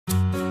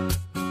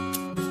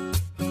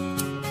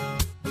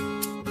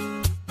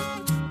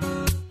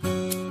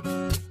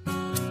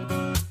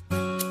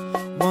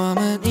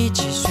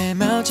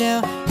觉，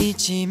一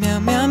起喵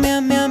喵喵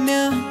喵喵，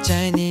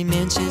在你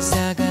面前撒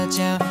个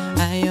娇，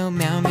哎呦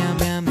喵喵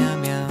喵喵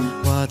喵，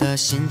我的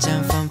心脏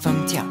放放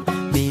跳，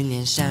迷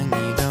恋上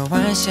你的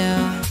玩笑，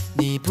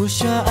你不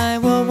说爱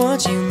我，我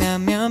就喵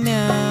喵喵。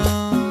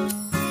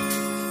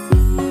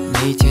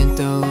每天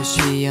都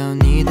需要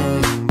你的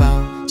拥抱，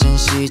珍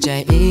惜在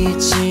一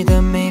起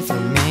的每分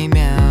每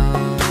秒。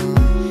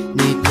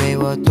你对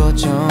我多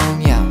重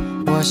要，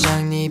我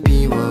想你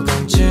比我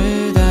更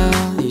知道，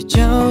你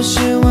就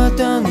是我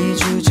的女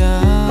主角。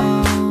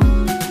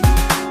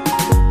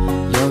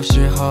有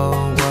时候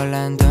我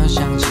懒得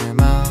像只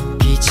猫，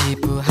脾气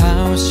不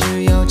好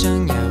时又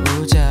张牙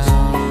舞爪，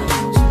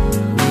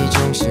你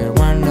总是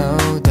温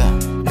柔的，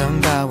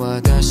能把我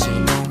的心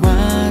融化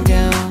掉。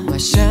我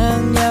想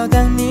要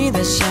当你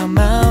的小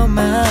猫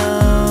猫，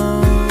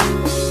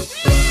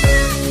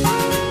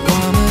我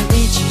们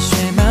一起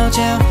睡猫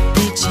觉，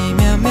一起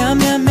喵喵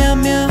喵喵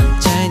喵，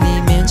在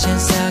你面前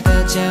撒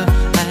个娇，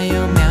哎呦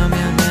喵喵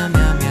喵喵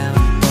喵，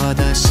我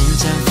的心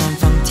脏放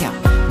放跳，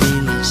迷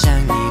恋上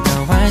你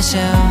的玩笑，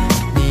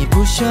你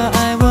不说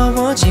爱我，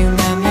我就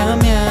喵喵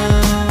喵。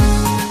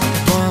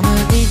我们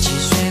一起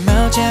睡猫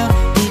觉，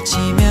一起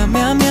喵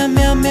喵喵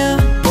喵喵，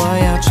我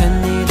要穿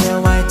你的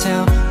外套，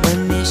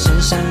闻你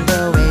身上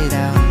的味道，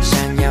想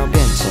要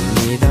变成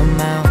你的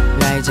猫，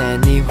赖在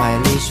你怀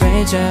里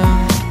睡着。